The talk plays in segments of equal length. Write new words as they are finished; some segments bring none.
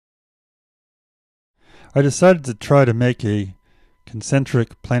I decided to try to make a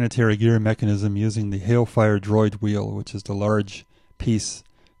concentric planetary gear mechanism using the Hailfire Droid Wheel, which is the large piece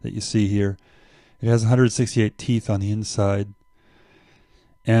that you see here. It has 168 teeth on the inside,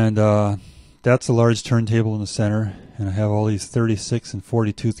 and that's a large turntable in the center, and I have all these 36 and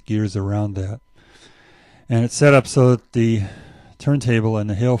 40 tooth gears around that. And it's set up so that the turntable and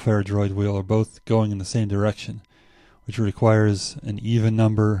the Hailfire Droid Wheel are both going in the same direction, which requires an even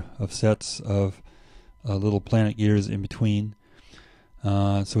number of sets of little planet gears in between.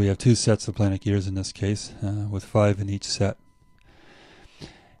 So we have 2 sets of planet gears in this case, with 5 in each set.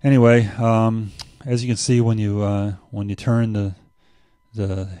 Anyway, as you can see, when you turn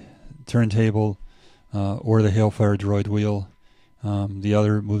the turntable or the Hailfire Droid Wheel, the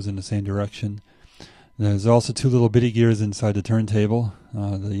other moves in the same direction. There's also 2 little bitty gears inside the turntable,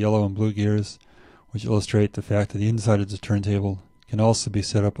 the yellow and blue gears, which illustrate the fact that the inside of the turntable can also be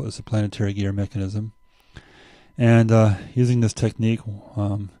set up as a planetary gear mechanism. And using this technique,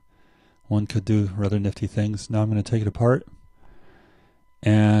 one could do rather nifty things. Now I'm going to take it apart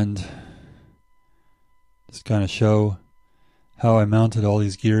and just kind of show how I mounted all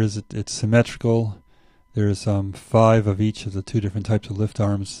these gears. It's symmetrical. There's 5 of each of the 2 different types of lift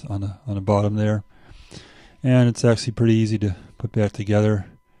arms on the bottom there. And it's actually pretty easy to put back together.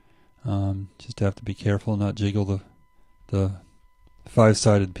 Just have to be careful not jiggle the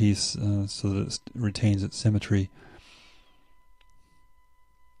 5-sided piece so that it retains its symmetry.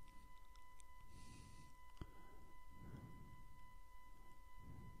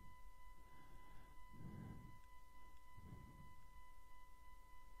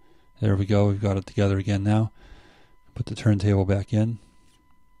 There we go, we've got it together again now. Put the turntable back in.